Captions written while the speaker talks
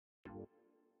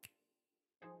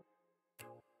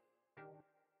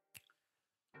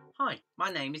Hi, my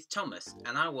name is Thomas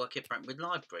and I work at Brentwood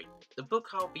Library. The book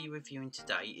I'll be reviewing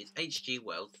today is H.G.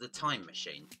 Wells' The Time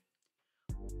Machine.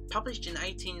 Published in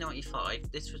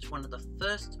 1895, this was one of the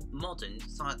first modern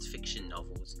science fiction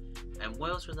novels, and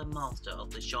Wells was a master of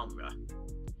the genre.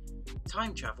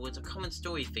 Time travel is a common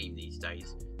story theme these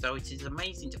days, so it is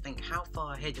amazing to think how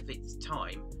far ahead of its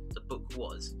time the book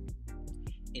was.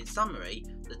 In summary,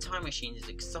 The Time Machine is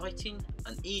exciting,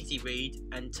 an easy read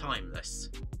and timeless.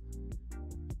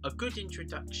 A good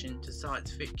introduction to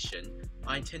science fiction,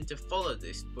 I intend to follow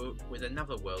this book with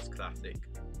another Wells classic,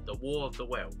 The War of the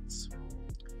Worlds.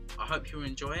 I hope you'll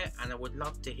enjoy it and I would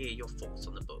love to hear your thoughts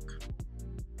on the book.